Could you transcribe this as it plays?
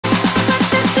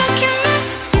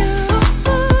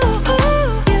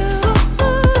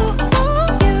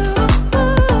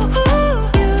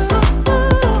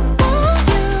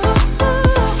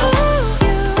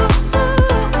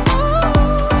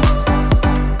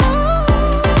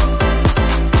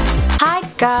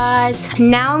guys,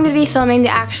 now I'm gonna be filming the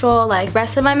actual like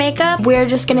rest of my makeup. We're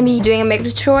just gonna be doing a makeup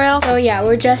tutorial. So yeah,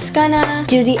 we're just gonna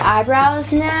do the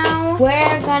eyebrows now.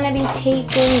 We're gonna be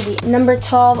taking the number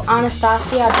 12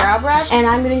 Anastasia brow brush, and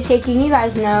I'm gonna be taking, you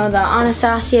guys know, the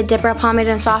Anastasia DipBrow Pomade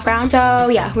in soft brown. So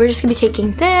yeah, we're just gonna be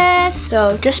taking this.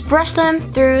 So just brush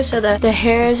them through so that the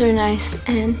hairs are nice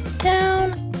and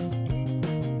down.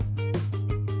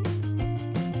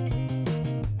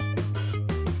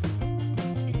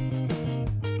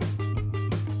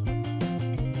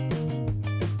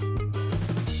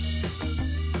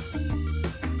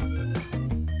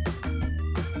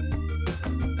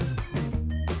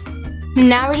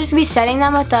 Now we're just gonna be setting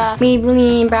them with the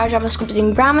Maybelline Brow Gel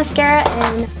Sculpting Brow Mascara,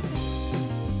 and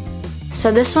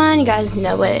so this one, you guys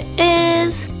know what it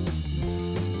is.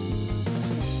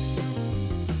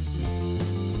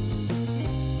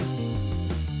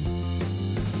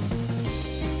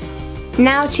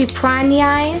 Now to prime the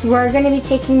eyes, we're going to be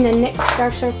taking the NYX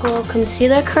Dark Circle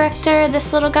Concealer Corrector,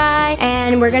 this little guy,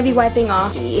 and we're going to be wiping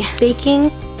off the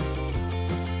baking.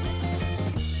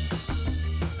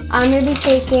 I'm going to be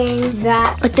taking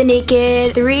that with the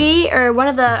Naked 3 or one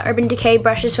of the Urban Decay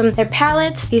brushes from their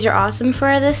palettes. These are awesome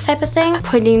for this type of thing.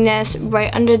 Putting this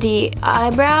right under the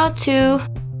eyebrow to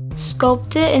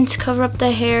sculpt it and to cover up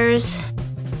the hairs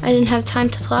I didn't have time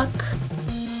to pluck.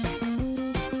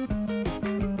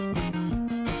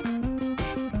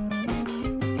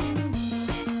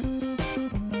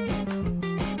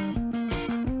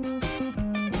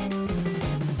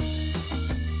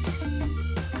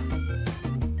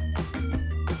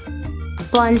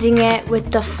 Blending it with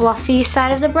the fluffy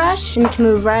side of the brush, and you can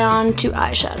move right on to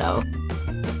eyeshadow.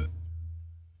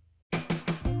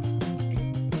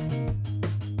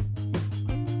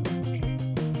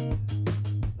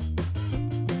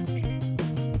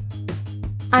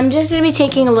 I'm just going to be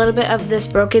taking a little bit of this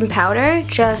broken powder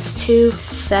just to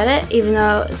set it, even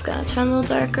though it's going to turn a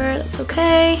little darker, that's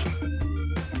okay.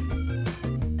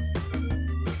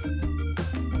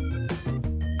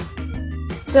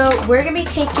 So we're going to be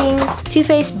taking Too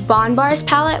Faced Bon Bars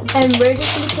palette, and we're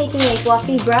just going to be taking a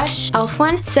fluffy brush, e.l.f.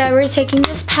 one. So we're taking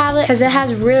this palette because it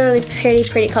has really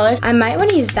pretty colors. I might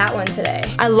want to use that one today.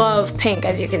 I love pink,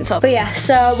 as you can tell. But yeah,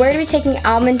 so we're going to be taking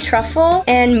Almond Truffle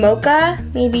and Mocha,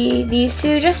 maybe these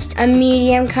two, just a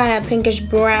medium kind of pinkish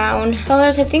brown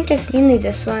colors. I think just mainly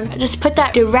this one. Just put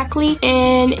that directly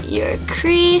in your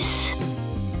crease.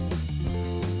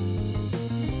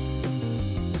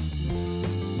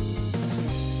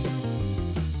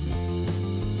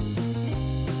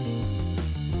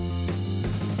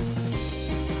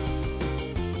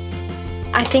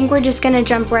 I think we're just gonna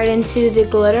jump right into the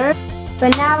glitter.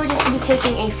 But now we're just gonna be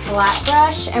taking a flat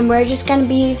brush, and we're just gonna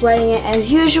be wetting it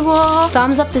as usual.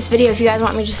 Thumbs up this video if you guys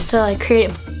want me just to like create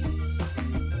a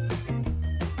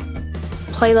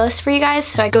playlist for you guys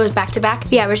so it goes back to back.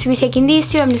 But yeah, we're just gonna be taking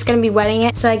these two. I'm just gonna be wetting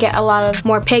it so I get a lot of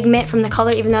more pigment from the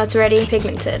color, even though it's already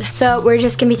pigmented. So we're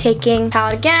just gonna be taking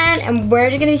palette again, and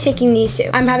we're just gonna be taking these two.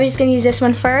 I'm probably just gonna use this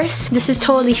one first. This is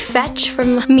Totally Fetch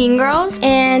from Mean Girls,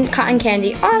 and Cotton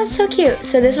Candy. Oh, that's so cute.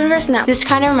 So this one first. Now this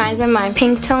kind of reminds me of my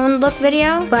pink tone look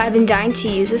video, but I've been dying to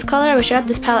use this color. I wish I got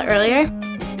this palette earlier.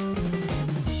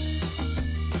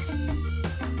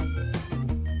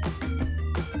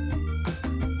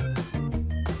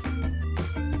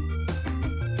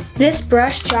 This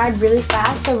brush dried really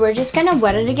fast, so we're just gonna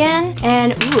wet it again.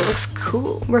 And ooh, it looks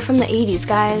cool. We're from the 80s,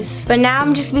 guys. But now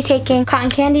I'm just gonna be taking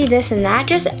Cotton Candy, this and that.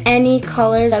 Just any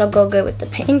colors that'll go good with the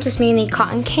pink. Just mainly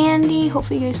Cotton Candy.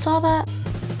 Hopefully you guys saw that.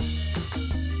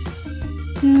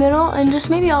 Middle, and just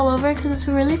maybe all over because it's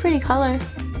a really pretty color.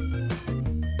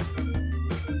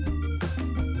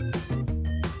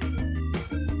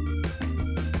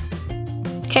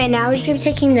 Okay, now we're just gonna be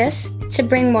taking this to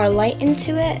bring more light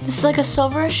into it. This is like a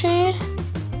silver shade.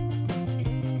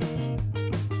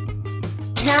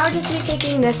 Now we're just gonna be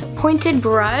taking this pointed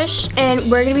brush, and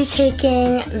we're gonna be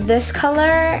taking this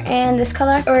color and this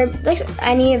color, or like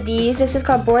any of these. This is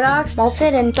called Bordeaux,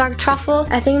 Malted, and Dark Truffle.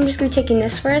 I think I'm just gonna be taking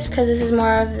this first because this is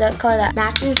more of the color that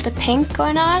matches the pink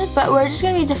going on, but we're just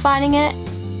gonna be defining it.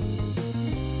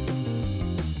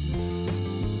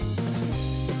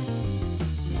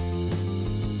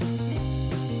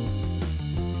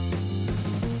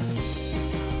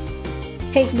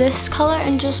 Take this color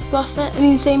and just buff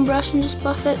it, same brush and just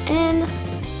buff it in.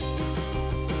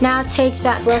 Now take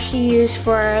that brush you used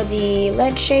for the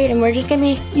lead shade, and we're just gonna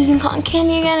be using Cotton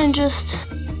Candy again, and just...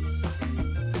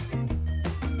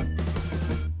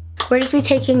 We're just gonna be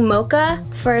taking Mocha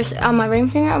first on my ring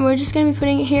finger, and we're just gonna be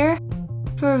putting it here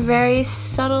for a very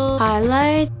subtle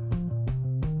highlight.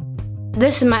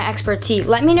 this is my expertise.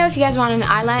 Let me know if you guys want an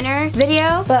eyeliner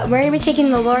video, but we're gonna be taking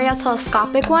the L'Oreal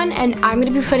Telescopic one, and I'm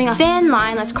gonna be putting a thin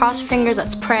line. Let's cross our fingers,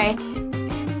 let's pray.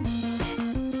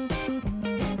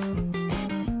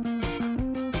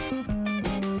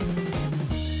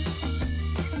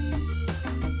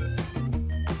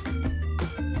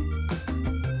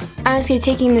 I'm just gonna be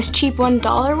taking this cheap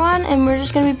 $1 one, and we're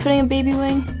just gonna be putting a baby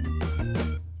wing.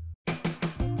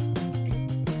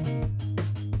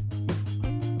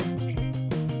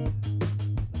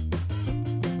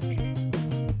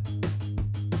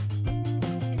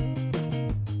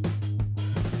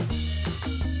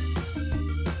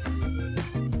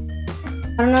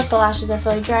 I don't know if the lashes are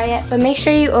fully dry yet, but make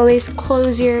sure you always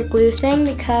close your glue thing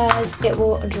because it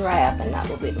will dry up and that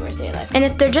will be the worst day of your life. And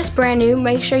if they're just brand new,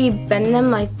 make sure you bend them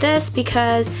like this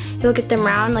because you'll get them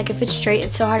round. Like if it's straight,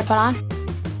 it's so hard to put on.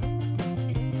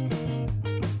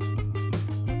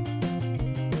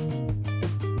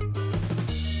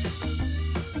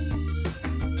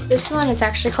 This one is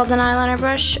actually called an eyeliner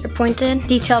brush, or pointed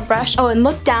detail brush. Oh, and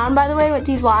look down, by the way, with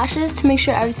these lashes to make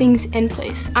sure everything's in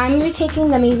place. I'm gonna be taking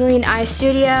the Maybelline Eye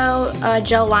Studio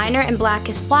gel liner in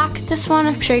Blackest Black. This one,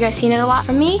 I'm sure you guys seen it a lot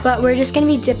from me, but we're just gonna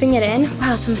be dipping it in.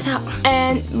 Wow, it's almost out.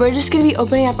 And we're just gonna be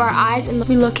opening up our eyes and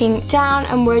be looking down,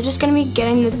 and we're just gonna be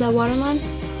getting the waterline.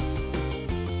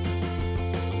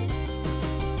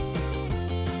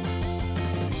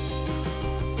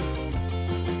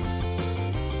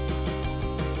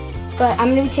 But I'm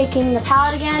gonna be taking the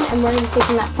palette again, and we're gonna be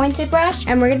taking that pointed brush,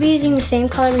 and we're gonna be using the same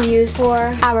color we used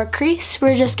for our crease.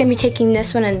 We're just gonna be taking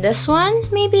this one and this one,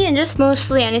 maybe, and just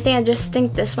mostly anything. I just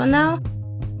think this one though.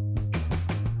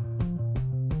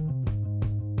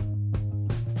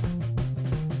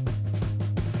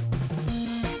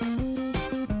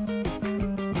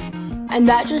 And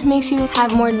that just makes you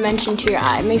have more dimension to your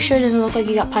eye. Make sure it doesn't look like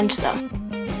you got punched though.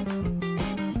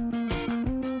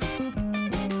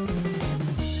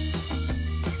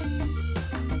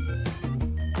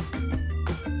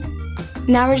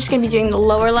 Now we're just gonna be doing the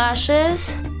lower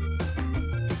lashes.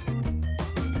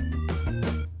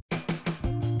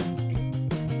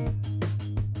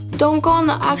 Don't go on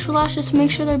the actual lashes,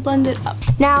 make sure they're blended up.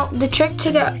 Now, the trick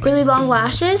to get really long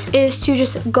lashes is to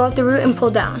just go at the root and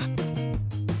pull down.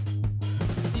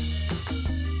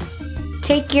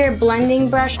 Take your blending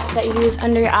brush that you use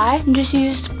under your eye and just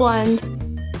use to blend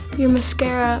your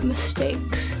mascara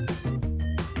mistakes.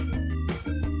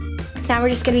 Now we're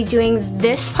just gonna be doing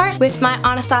this part with my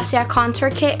Anastasia contour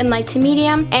kit in light to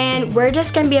medium, and we're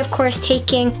just gonna be, of course,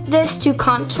 taking this to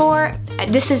contour.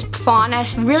 This is fawn. I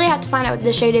really have to find out what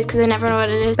the shade is because I never know what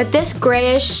it is. But this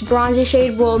grayish bronzy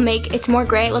shade will make it's more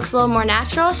gray. It looks a little more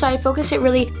natural, so I focus it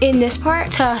really in this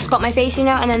part to sculpt my face, you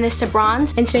know, and then this to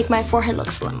bronze and to make my forehead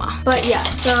look slimmer. But yeah,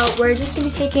 so we're just gonna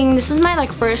be taking, this is my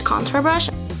like first contour brush.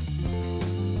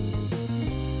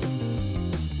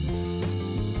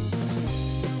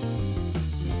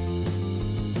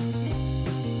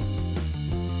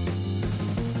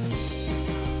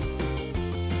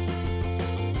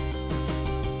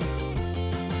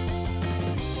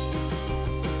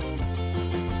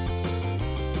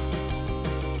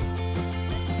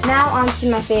 Now on to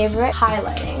my favorite,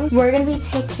 highlighting. We're gonna be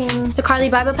taking the Carli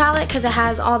Bybel palette because it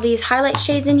has all these highlight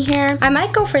shades in here. I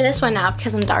might go for this one now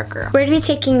because I'm darker. We're gonna be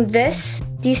taking these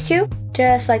two,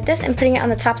 just like this, and putting it on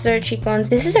the tops of their cheekbones.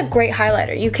 This is a great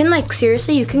highlighter. You can like,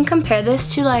 seriously, you can compare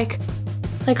this to like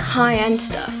high-end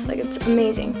stuff. Like, it's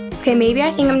amazing. Okay, maybe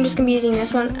I think I'm just gonna be using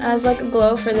this one as like a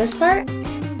glow for this part.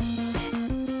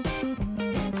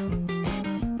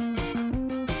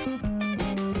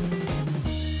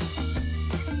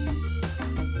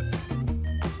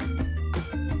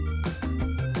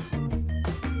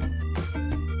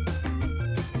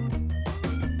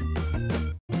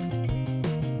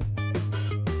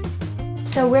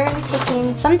 So we're gonna be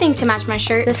taking something to match my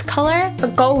shirt, this color,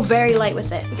 but go very light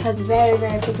with it because it's very,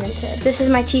 very pigmented. This is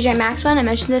my TJ Maxx one. I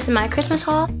mentioned this in my Christmas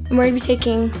haul. And we're gonna be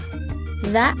taking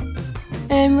that.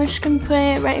 And we're just gonna put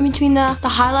it right in between the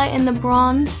highlight and the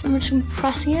bronze. And we're just gonna be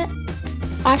pressing it.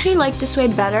 I actually like this way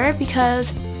better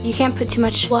because you can't put too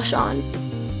much blush on.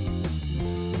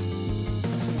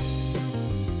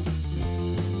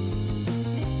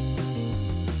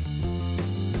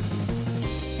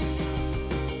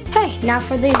 Now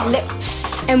for the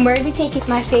lips. And we're gonna be taking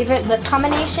my favorite lip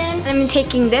combination. I'm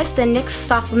taking this, the NYX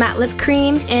Soft Matte Lip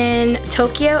Cream in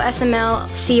Tokyo SML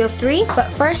CO3.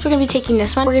 But first we're gonna be taking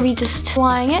this one. We're gonna be just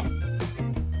applying it.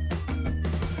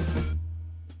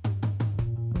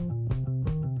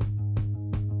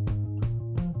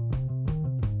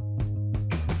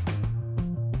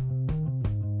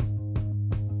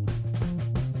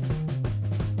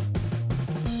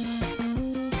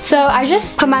 So I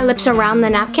just put my lips around the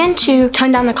napkin to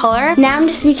tone down the color. Now I'm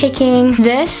just gonna be taking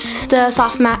this, the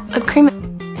soft matte lip cream.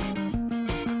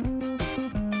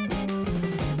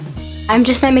 I'm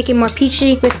just making more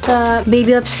peachy with the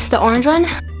Baby Lips, the orange one.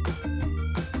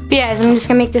 But yeah, guys, I'm just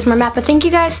gonna make this more matte. But thank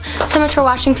you guys so much for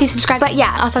watching. Please subscribe. But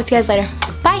yeah, I'll talk to you guys later.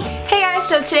 Bye. Hey guys,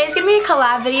 so today's gonna be a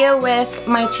collab video with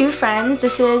my two friends.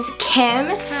 This is Kim.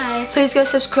 Hi. Please go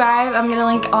subscribe. I'm gonna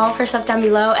link all of her stuff down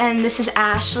below. And this is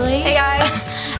Ashley. Hey guys.